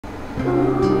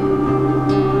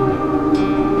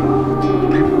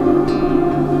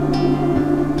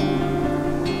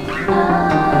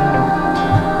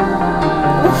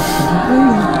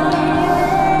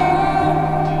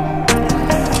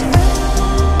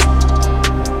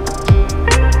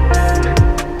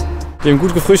Wir haben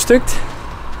gut gefrühstückt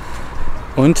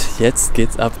und jetzt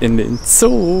geht's ab in den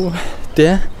Zoo.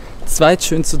 Der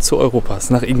zweitschönste Zoo Europas,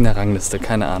 nach irgendeiner Rangliste,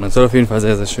 keine Ahnung. Soll auf jeden Fall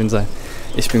sehr, sehr schön sein.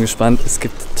 Ich bin gespannt, es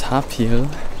gibt Tapire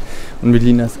und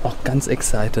Melina ist auch ganz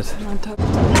excited.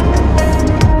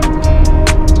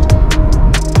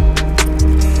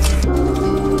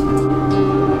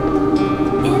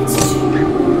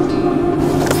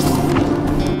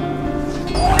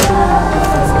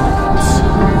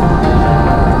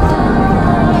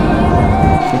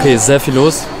 Okay, ist sehr viel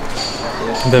los.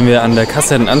 Wenn wir an der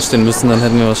Kasse hätten anstehen müssen, dann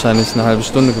hätten wir wahrscheinlich eine halbe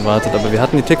Stunde gewartet. Aber wir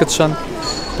hatten die Tickets schon,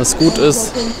 was gut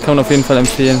ist. Kann man auf jeden Fall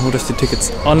empfehlen. Holt euch die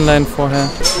Tickets online vorher.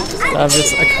 Da wird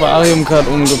das Aquarium gerade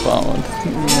umgebaut.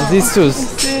 Siehst du es?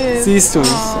 Siehst du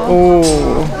es? Oh.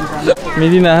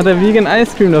 Melina hat er vegan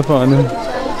Ice Cream da vorne.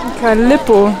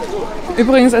 Calippo.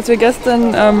 Übrigens, als wir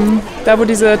gestern, da wo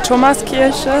diese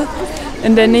Thomaskirche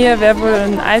in der Nähe wäre wohl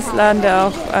ein Eisladen, der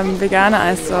auch vegane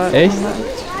Eissorten hat. Echt?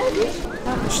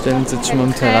 Wir stellen uns jetzt schon mal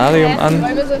im Terrarium an.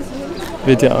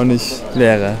 Wird ja auch nicht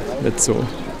leerer, wird so.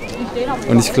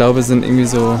 Und ich glaube, es sind irgendwie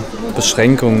so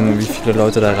Beschränkungen, wie viele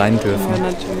Leute da rein dürfen. Ja,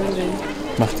 natürlich.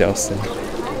 Macht ja auch Sinn.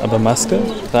 Aber Maske?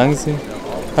 Tragen Sie?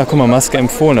 Ah, guck mal, Maske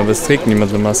empfohlen, aber es trägt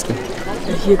niemand eine Maske.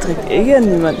 Hier trägt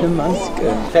niemand eine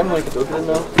Maske.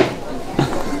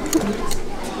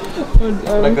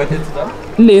 Und,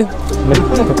 nee.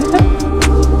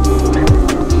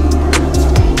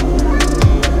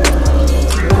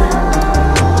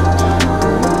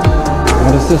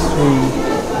 Das ist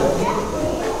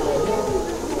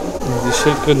die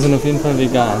Schildkröten sind auf jeden Fall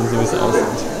vegan, so wie es aussieht.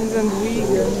 Die sind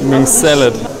vegan. Übrigens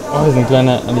Salad. Oh, hier ist ein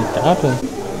kleiner Alligator.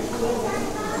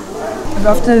 Je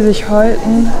öfter die sich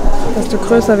häuten, desto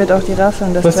größer wird auch die Rasse.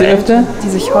 Und desto Was, die öfter? Die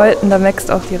sich häuten, da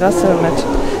wächst auch die Rasse mit.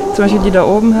 Zum Beispiel die da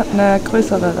oben hat eine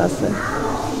größere Rasse.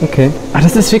 Okay. Ah,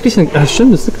 das ist wirklich ein... Ah,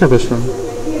 stimmt, das ist eine Klapperschlange.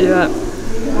 Ja.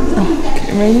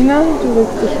 Okay, Melina, du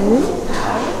legst dich hin.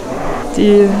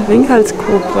 Die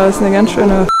Ringhalskobra ist eine ganz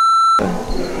schöne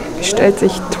Die stellt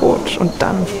sich tot und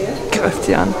dann greift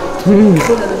sie an.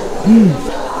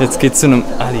 Jetzt geht's zu einem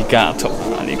Alligator.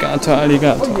 Alligator.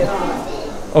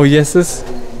 Oh, yes.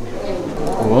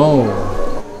 Wow.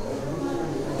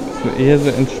 So eher so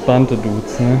entspannte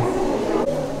Dudes, ne?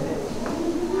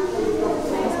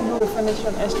 Das fand ich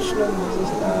schon echt schlimm, muss ich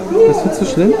sagen. Das findest du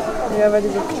schlimm? Ja, weil die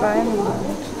so klein sind.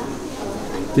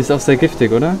 Die ist auch sehr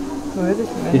giftig, oder? Weiß ich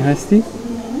nicht. Wie heißt die?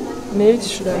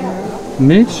 Milchschlange.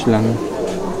 Milchschlange.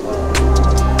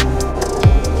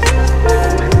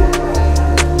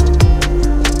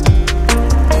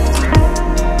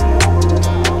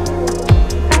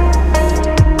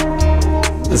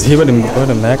 Also hier bei dem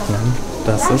Gebäude merkt man,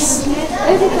 dass es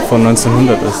von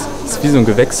 1900 ist. Es ist wie so ein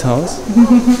Gewächshaus.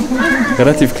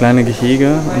 Relativ kleine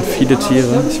Gehege und viele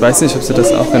Tiere. Ich weiß nicht, ob sie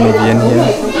das auch renovieren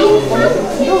hier.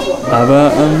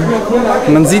 Aber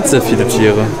man sieht sehr viele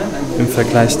Tiere im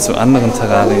Vergleich zu anderen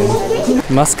Terrarien.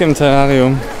 Maske im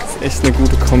Terrarium ist echt eine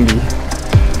gute Kombi.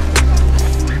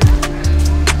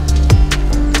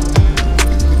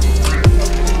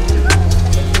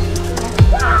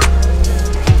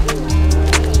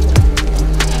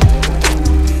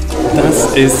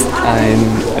 Das ist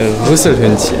ein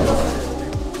Rüsselhündchen.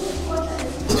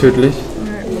 Ist tödlich.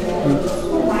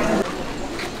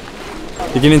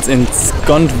 Wir gehen jetzt ins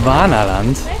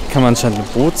Gondwanaland. Kann man anscheinend eine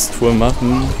Bootstour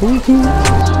machen.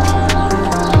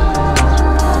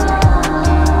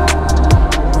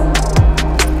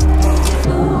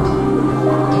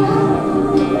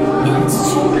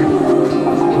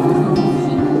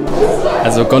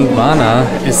 Also Gondwana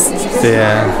ist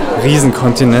der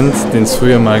Riesenkontinent, den es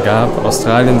früher mal gab.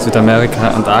 Australien, Südamerika,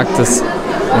 Antarktis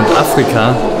und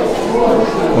Afrika.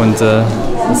 Und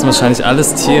das sind wahrscheinlich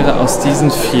alles Tiere aus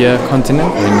diesen 4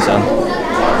 Kontinenten, nehme ich an.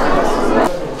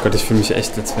 Gott, ich fühle mich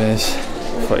echt, als wäre ich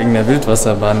vor irgendeiner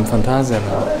Wildwasserbahn im Phantasialand.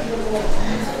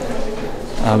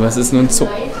 Aber es ist nur ein Zoo.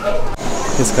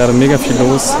 Hier ist gerade mega viel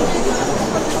los.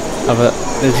 Aber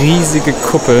eine riesige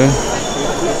Kuppel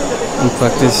und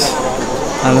praktisch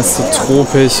alles so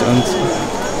tropisch. Und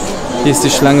hier ist die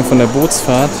Schlange von der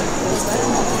Bootsfahrt.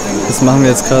 Das machen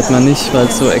wir jetzt gerade mal nicht, weil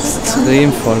es so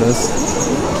extrem voll ist.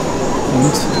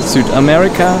 Und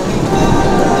Südamerika.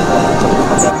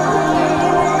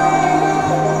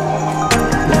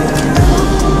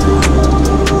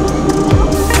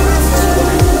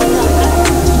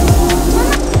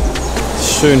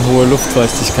 Schön hohe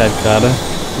Luftfeuchtigkeit gerade.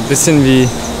 Ein bisschen wie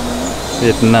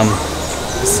Vietnam.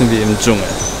 Ein bisschen wie im Dschungel.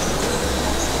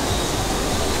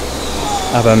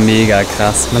 Aber mega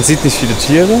krass. Man sieht nicht viele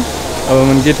Tiere, aber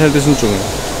man geht halt durch den Dschungel.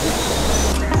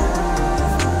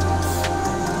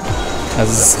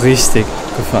 Also es ist richtig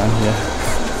gefallen hier.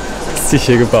 Was die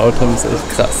hier gebaut haben, ist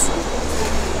echt krass.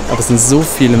 Aber es sind so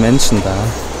viele Menschen da,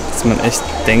 dass man echt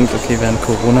denkt, okay, während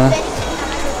Corona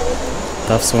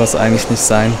darf sowas eigentlich nicht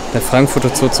sein. Der Frankfurter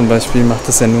Zoo zum Beispiel macht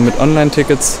das ja nur mit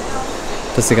Online-Tickets,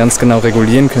 dass sie ganz genau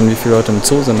regulieren können, wie viele Leute im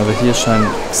Zoo sind. Aber hier scheinen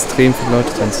extrem viele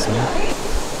Leute drin zu sein.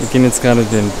 Wir gehen jetzt gerade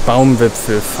den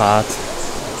Baumwipfelpfad.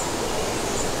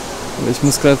 Und ich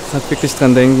muss gerade wirklich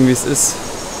dran denken, wie es ist,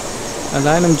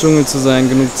 allein im Dschungel zu sein,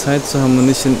 genug Zeit zu haben und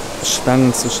nicht in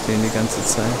Schlangen zu stehen die ganze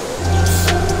Zeit.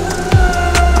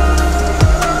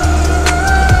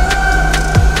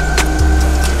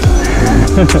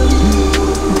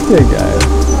 Ja, geil.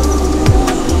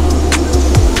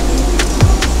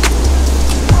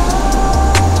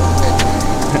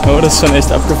 Oh, das ist schon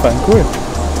echt abgefahren. Cool.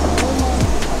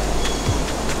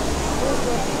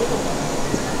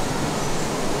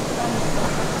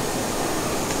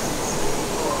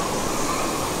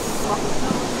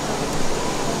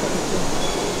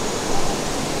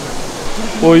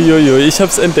 Uiuiui, ich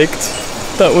hab's entdeckt.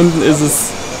 Da unten ist es.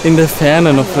 In der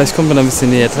Ferne noch. Vielleicht kommt man da ein bisschen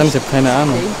näher dran. Ich habe keine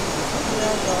Ahnung.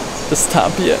 Das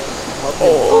Tapir.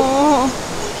 Oh.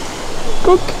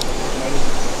 Guck.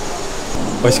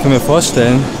 Aber ich kann mir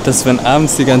vorstellen, dass wenn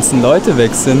abends die ganzen Leute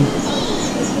weg sind,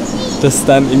 das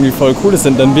dann irgendwie voll cool ist.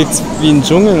 Und dann wirkt es wie ein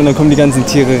Dschungel und dann kommen die ganzen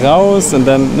Tiere raus und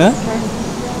dann, ne?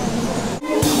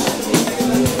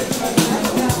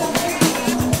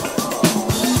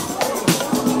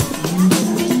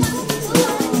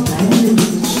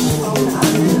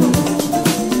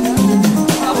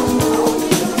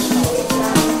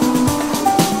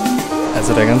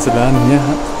 Also der ganze Laden hier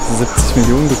hat 70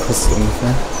 Millionen gekostet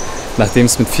ungefähr, nachdem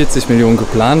es mit 40 Millionen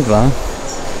geplant war.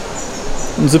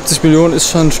 Und 70 Millionen ist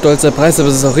schon ein stolzer Preis, aber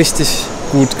es ist auch richtig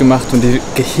gut gemacht. Und die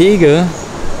Gehege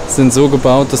sind so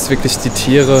gebaut, dass wirklich die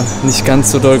Tiere nicht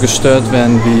ganz so doll gestört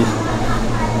werden wie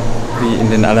in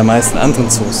den allermeisten anderen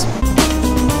Zoos.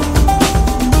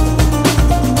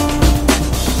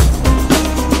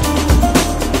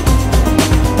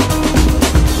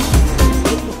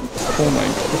 Oh mein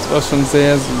Gott, das war schon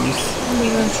sehr süß. Die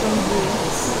sind schon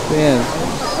süß. Sehr süß.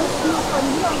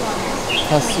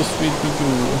 Fast so sweet wie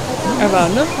du. Aber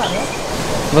ne?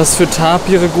 Was für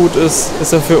Tapire gut ist,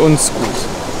 ist auch für uns gut.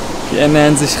 Die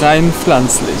ernähren sich rein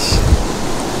pflanzlich.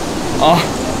 Oh.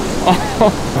 Oh.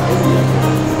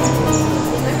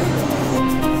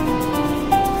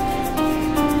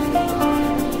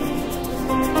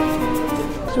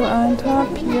 So ein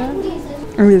Tapir.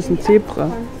 Oh, hier ist ein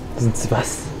Zebra. Sind sie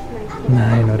was?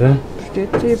 Nein, oder? Steht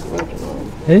Zebra.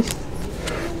 Echt?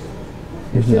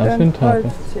 Hier sind auch ein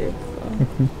Tapir.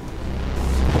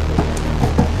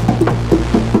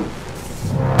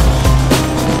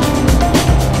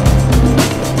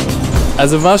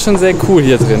 Also war schon sehr cool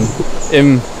hier drin,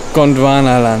 im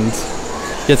Gondwanaland.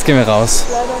 Jetzt gehen wir raus.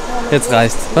 Jetzt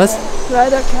reicht's. Was?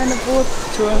 Leider keine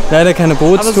Bootstour. Leider keine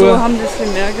Bootstour. Aber so haben wir viel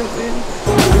mehr gesehen.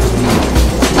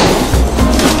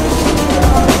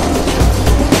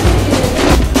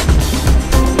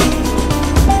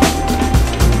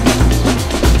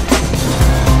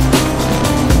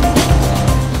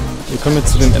 Wir kommen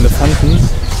jetzt zu den Elefanten.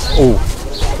 Oh,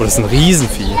 das ist ein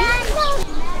Riesenvieh.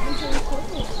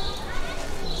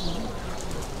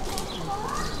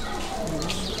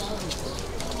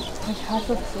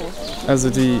 Also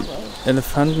die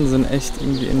Elefanten sind echt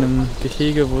irgendwie in einem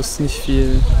Gehege, wo es nicht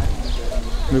viel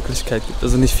Möglichkeit gibt,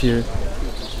 also nicht viel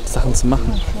Sachen zu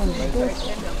machen.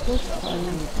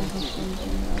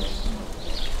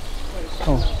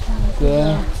 Oh,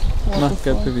 der macht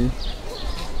gerade Pipi.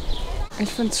 Ich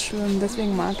finde es schön,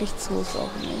 deswegen mag ich Zoos auch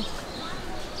nicht.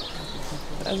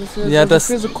 Also für, ja,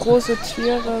 für so große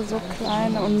Tiere, so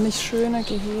kleine und nicht schöne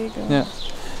Gehege. Ja.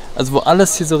 Also wo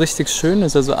alles hier so richtig schön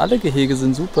ist, also alle Gehege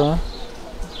sind super.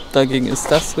 Dagegen ist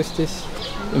das richtig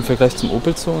im Vergleich zum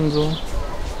Opel Zoo und so.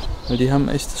 Weil die haben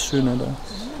echt das Schöne da.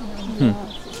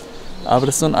 Aber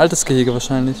das ist so ein altes Gehege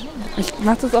wahrscheinlich. Ich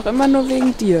mach das auch immer nur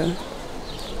wegen dir.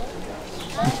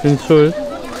 Ich bin schuld.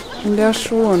 Ja,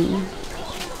 schon.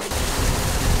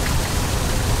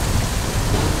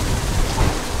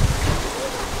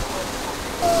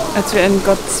 Als wir in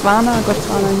Gondwana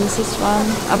hieß es,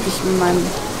 waren, habe ich mit meinem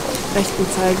rechten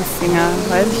Zeigefinger,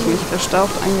 weiß ich nicht,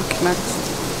 verstaucht angeknackst,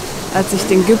 als ich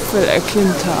den Gipfel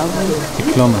erklimmt habe.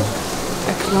 Erklommen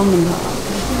habe.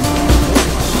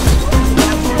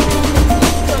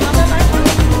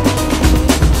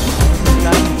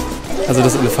 Also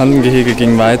das Elefantengehege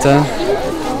ging weiter.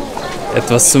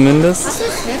 Etwas zumindest.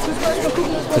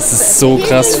 Es ist so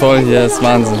krass voll hier, das ist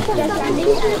Wahnsinn.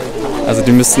 Also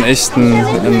die müssten echt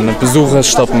einen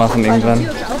Besucherstopp machen irgendwann.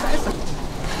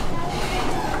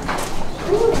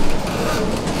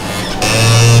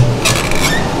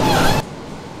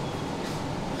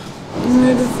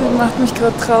 Nee, das macht mich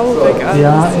gerade traurig alles.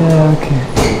 Ja, okay.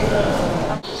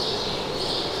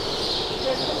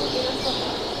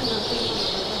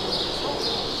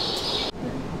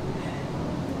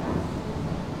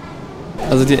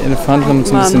 Also die Elefanten haben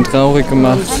uns ein bisschen traurig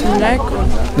gemacht.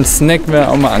 Ein Snack wäre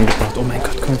auch mal angebracht. Oh mein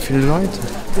Gott, kommen viele Leute.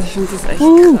 Ich finde das echt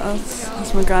krass,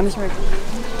 dass man gar nicht mehr...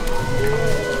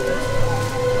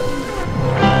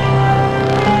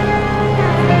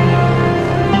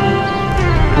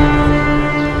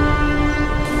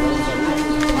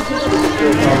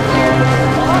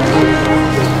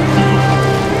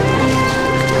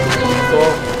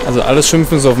 Also alles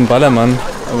schimpfen so auf den Ballermann.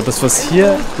 Aber das, was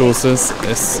hier los ist,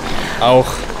 ist auch...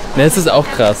 Ne, es ist auch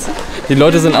krass. Die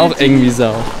Leute sind auch irgendwie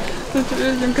sau.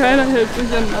 Natürlich, und keiner hält sich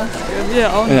an Maske.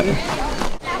 Wir auch nicht.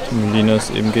 Melina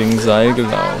ist eben gegen Seil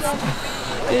gelaufen.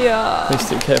 Ja.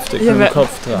 Richtig heftig mit dem Kopf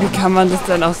dran. Wie kann man das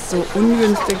dann auch so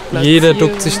ungünstig platzieren? Jeder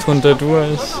duckt sich drunter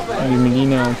durch. Die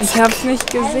Melina. Ich hab's nicht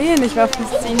gesehen, ich war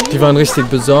fasziniert. Die waren richtig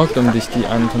besorgt um dich, die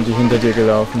Anton, die hinter dir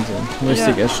gelaufen sind.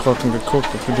 Richtig erschrocken geguckt,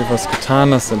 ob du dir was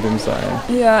getan hast an dem Seil.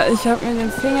 Ja, ich hab mir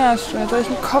den Finger schmerzt, durch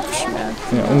den Kopfschmerz.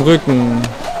 Ja, im Rücken.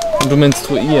 Und du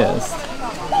menstruierst.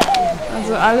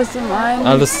 Also alles im einen.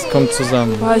 Alles kommt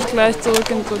zusammen. War ich gleich zurück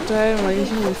ins Hotel und dann gehe ich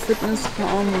in den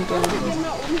Fitnessraum und dann...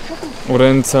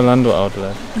 Oder in Zalando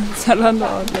Outlet. Zalando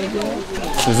Outlet, ja.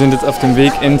 Wir sind jetzt auf dem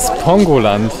Weg ins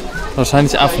Pongoland.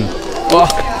 Wahrscheinlich Affen. Oh,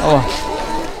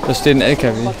 da steht ein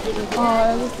LKW. Oh,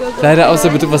 das ist Leider außer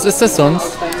bitte. Was ist das sonst?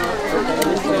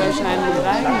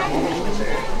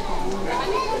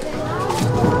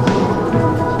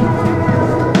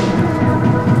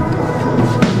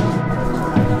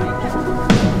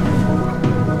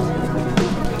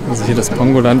 Also hier das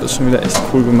Pongoland ist schon wieder echt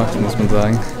cool gemacht, muss man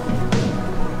sagen.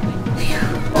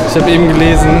 Ich habe eben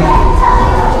gelesen,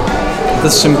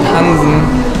 dass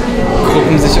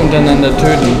Schimpansengruppen sich untereinander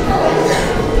töten.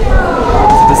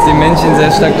 Also, dass die Männchen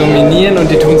sehr stark dominieren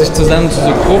und die tun sich zusammen zu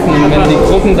so Gruppen. Und wenn die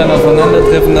Gruppen dann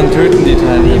aufeinandertreffen, dann töten die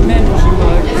Teilnehmer.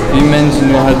 Wie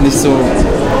Menschen, nur halt nicht so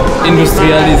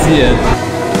industrialisiert.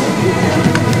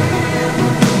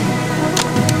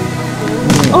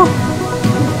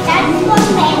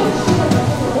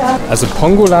 Also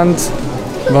Pongoland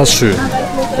war schön,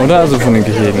 oder? Also von den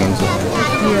Gehegen und so.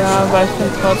 Ja, weil ich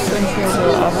finde trotzdem viel so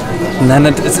Afrika.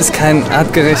 Nein, es ist kein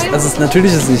artgerecht,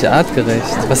 natürlich ist es nicht artgerecht.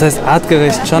 Was heißt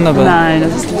artgerecht schon, aber Nein,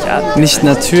 das ist nicht artgerecht. nicht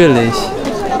natürlich.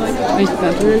 Nicht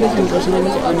natürlich und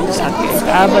wahrscheinlich auch nicht artgerecht.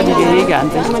 Aber die Gehege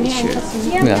an sich sind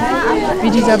schön. Ja. Wie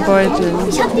dieser Beutel.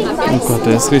 Oh Gott,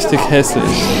 der ist richtig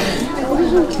hässlich.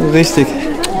 Richtig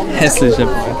hässlicher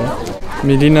Beutel.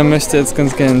 Melina möchte jetzt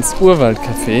ganz gerne ins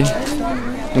Urwaldcafé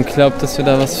und glaubt, dass wir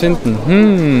da was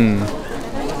finden.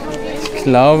 Ich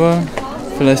glaube,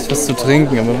 vielleicht was zu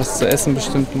trinken, aber was zu essen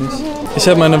bestimmt nicht. Ich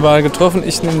habe meine Wahl getroffen.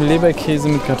 Ich nehme Leberkäse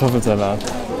mit Kartoffelsalat.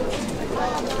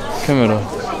 Können wir doch.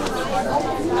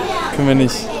 Können wir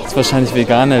nicht. Das ist wahrscheinlich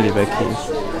veganer Leberkäse.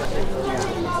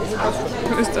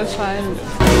 Höchstwahrscheinlich.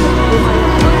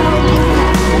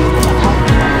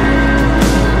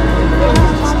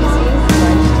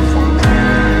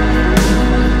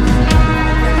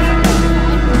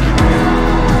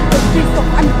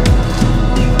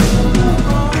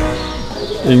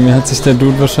 Irgendwie hat sich der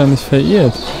Dude wahrscheinlich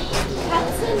verirrt.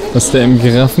 Was der im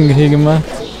Giraffengehege macht?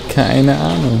 Keine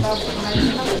Ahnung.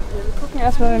 Wir gucken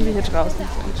erstmal, wenn wir hier draußen sind.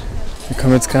 Wir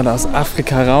kommen jetzt gerade aus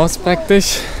Afrika raus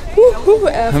praktisch.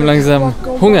 Wir haben langsam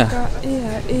Hunger.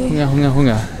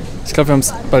 Hunger. Ich glaube, wir haben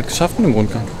es bald geschafft mit dem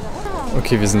Rundgang.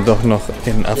 Okay, wir sind doch noch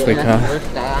in Afrika.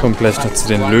 Kommen gleich noch zu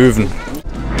den Löwen.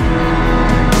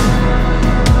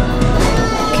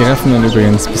 Giraffen sind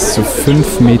übrigens bis zu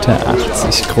 5,80 Meter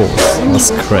groß,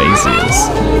 was crazy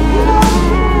ist.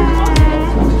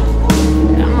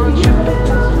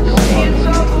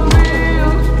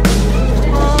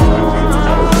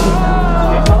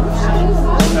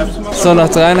 So, nach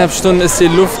 3,5 Stunden ist die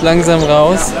Luft langsam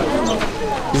raus.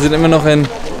 Wir sind immer noch in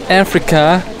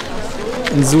Afrika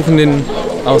und suchen den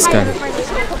Ausgang.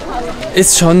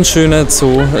 Ist schon ein schöner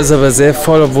Zoo, ist aber sehr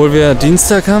voll, obwohl wir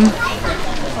Dienstag haben.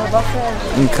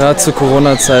 Und gerade zur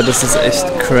Corona-Zeit ist es echt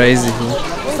crazy hier.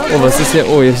 Oh, was ist hier?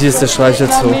 Oh, hier ist der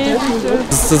Streichelzoo.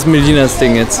 Das ist das Melinas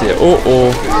Ding jetzt hier. Oh,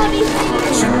 oh.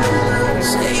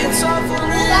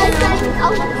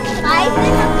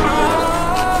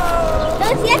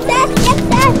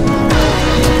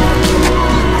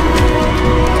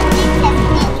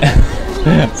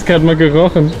 Hat's gerade mal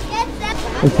gerochen.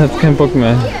 Jetzt hat's keinen Bock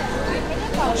mehr.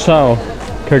 Ciao,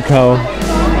 Kakao.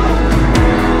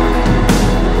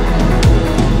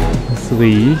 Es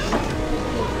riecht.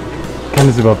 Kann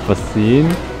es überhaupt was sehen?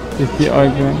 Durch die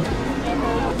Äuglein?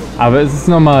 Aber es ist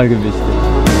normalgewichtig.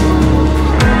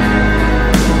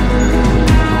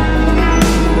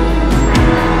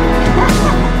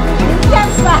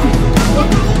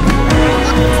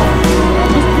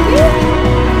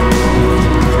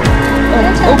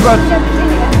 Oh Gott.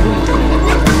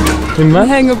 Nimm was? Ein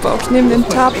Hängebauch. Ich nehme den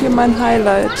Tapir mein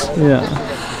Highlight. Ja.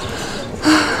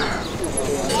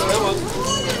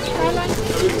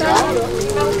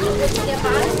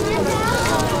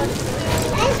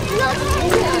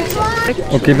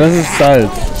 Okay, das ist Salz.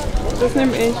 Das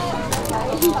nehme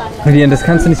ich. Julian, das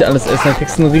kannst du nicht alles essen, dann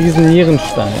kriegst du einen riesen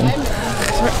Nierenstein.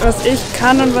 Was ich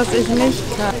kann und was ich nicht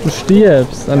kann. Du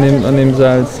stirbst an dem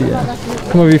Salz hier.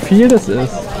 Guck mal, wie viel das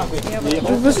ist.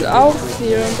 Du bist auch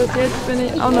viel und bis jetzt bin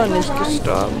ich auch noch nicht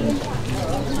gestorben.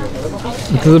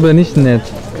 Das ist aber nicht nett.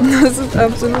 Das ist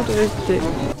absolut richtig.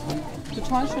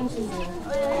 Total schön zu sehen.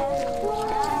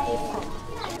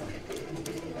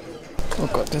 Oh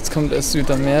Gott, jetzt kommt erst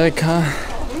Südamerika.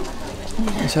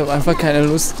 Ich habe einfach keine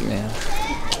Lust mehr.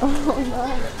 Oh nein.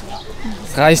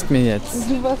 Es reicht mir jetzt.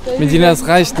 Medina, es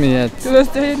reicht mir jetzt. Du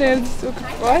hast den jetzt so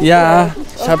gefreut? Ja,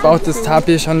 ich habe auch das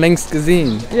Tapir schon längst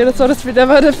gesehen. Ja, das war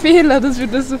der Fehler, dass wir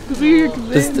das so früh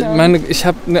gesehen haben. Ich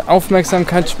habe eine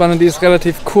Aufmerksamkeitsspanne, die ist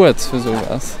relativ kurz für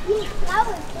sowas.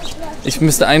 Ich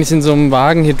müsste eigentlich in so einem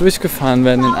Wagen hier durchgefahren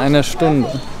werden in einer Stunde.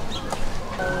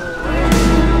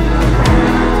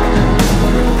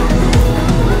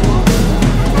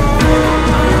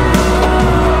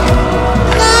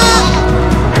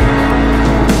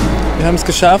 Wir haben es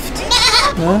geschafft.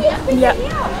 Ne? Ja,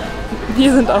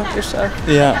 wir sind auch geschafft.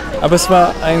 Ja, aber es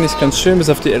war eigentlich ganz schön, bis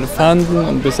auf die Elefanten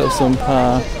und bis auf so ein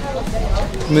paar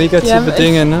negative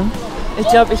Dinge. Ne? Ich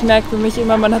glaube, ich merke für mich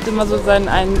immer, man hat immer so seinen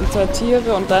zwei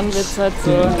Tiere und dann wird es halt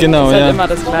so, genau, ist halt ja. immer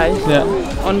das Gleiche. Ja.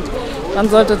 Und man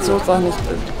sollte Zoos auch nicht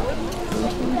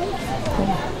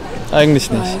eigentlich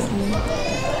nicht.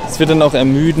 Es wird dann auch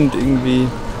ermüdend irgendwie.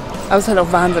 Aber es ist halt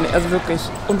auch wahnsinnig, also wirklich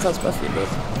unfassbar viel los.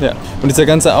 Ja, und dieser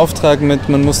ganze Auftrag mit,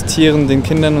 man muss Tieren den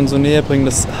Kindern und so näher bringen,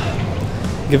 das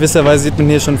in gewisser Weise sieht man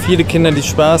hier schon viele Kinder, die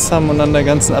Spaß haben und an der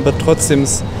ganzen, aber trotzdem,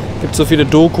 es gibt so viele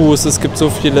Dokus, es gibt so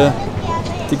viele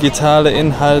digitale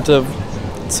Inhalte,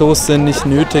 Zoos sind nicht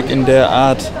nötig in der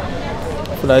Art,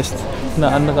 vielleicht eine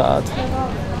andere Art.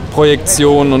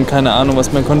 Projektion und keine Ahnung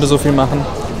was, man konnte so viel machen.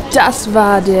 Das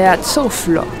war der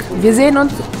Zoo-Vlog. Wir sehen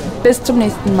uns bis zum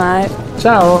nächsten Mal.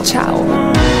 Ciao. Ciao.